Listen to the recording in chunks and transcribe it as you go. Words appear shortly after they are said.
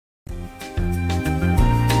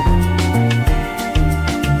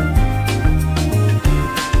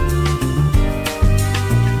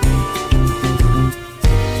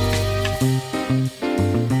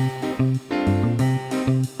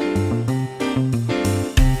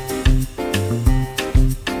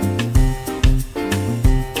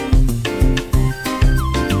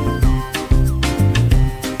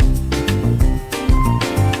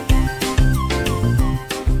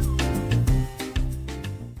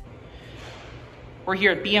We're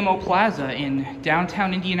here at BMO Plaza in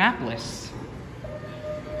downtown Indianapolis.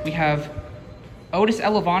 We have Otis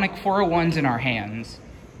Elevonic 401s in our hands.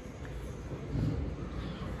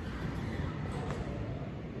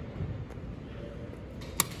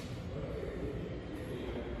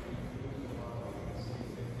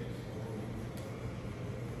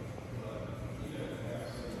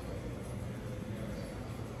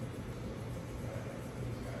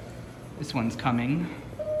 This one's coming.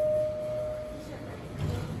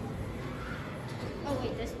 Oh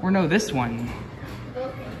wait, this one. Or no, this one. Okay.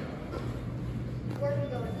 Where do we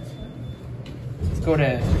go with this one? Let's go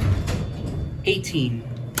to 18.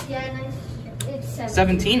 Yeah, nice. It's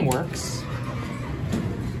 17 works.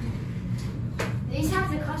 These have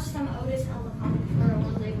the custom Otis Elevonic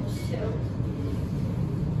 401 labels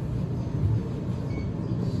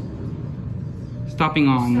too. Stopping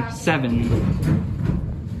on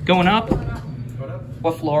 7. Going up? Going up.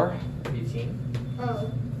 What floor? 18. Oh.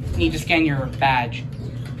 You need to scan your badge.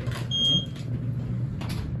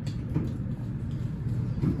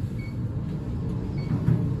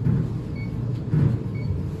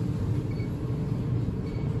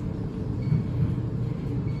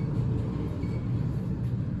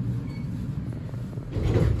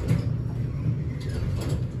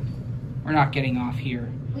 We're not getting off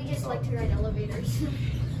here. We just like to ride elevators.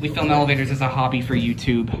 We film elevators as a hobby for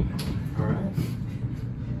YouTube. All right.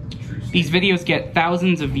 These videos get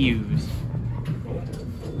thousands of views. Cool.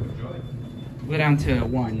 Enjoy. Go down to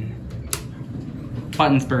 1.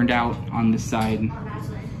 Buttons burned out on this side. On that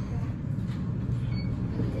side.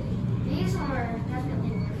 These are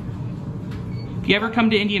definitely worth If you ever come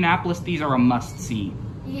to Indianapolis, these are a must-see. it.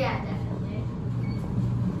 Yeah, definitely.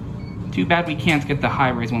 Too bad we can't get the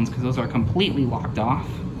high-rise ones because those are completely locked off.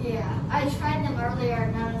 Yeah, I tried them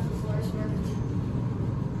earlier, none of the floors worked.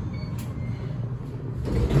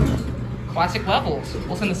 Classic levels.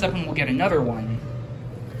 We'll send this up and we'll get another one.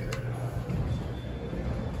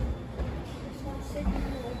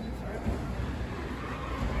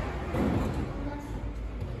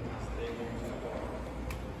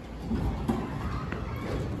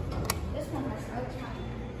 This one has no time.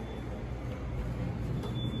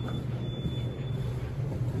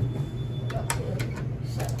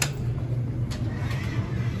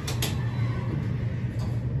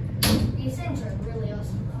 These things are really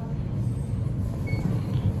awesome.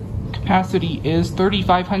 Capacity is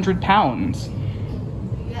 3,500 pounds.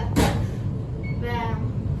 Yeah. Bam.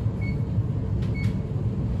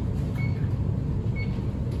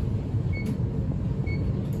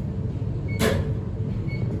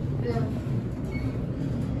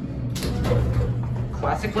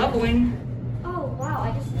 Classic leveling. Oh wow!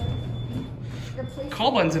 I just replaced.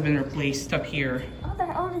 Call buttons have been replaced up here. Oh,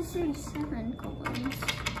 they're all the Series 7 call buttons.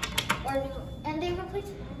 And they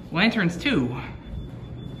replaced. Lanterns too.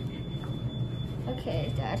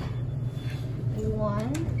 Okay, Dad.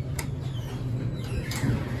 1.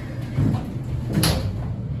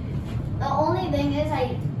 The only thing is,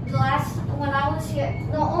 when I was here,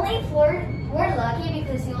 the only floor, we're lucky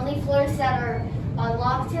because the only floors that are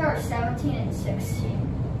unlocked here are 17 and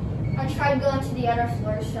 16. I tried going to the other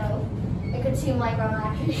floors, so it could seem like I'm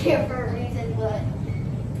actually here for a reason, but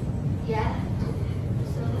yeah.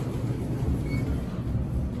 So,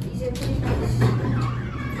 these are pretty nice.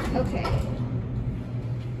 Okay.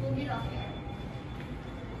 We'll get off here.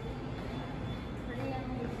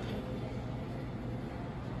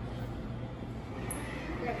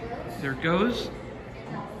 There it goes.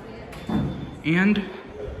 And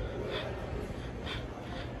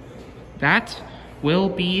that will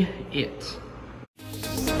be it.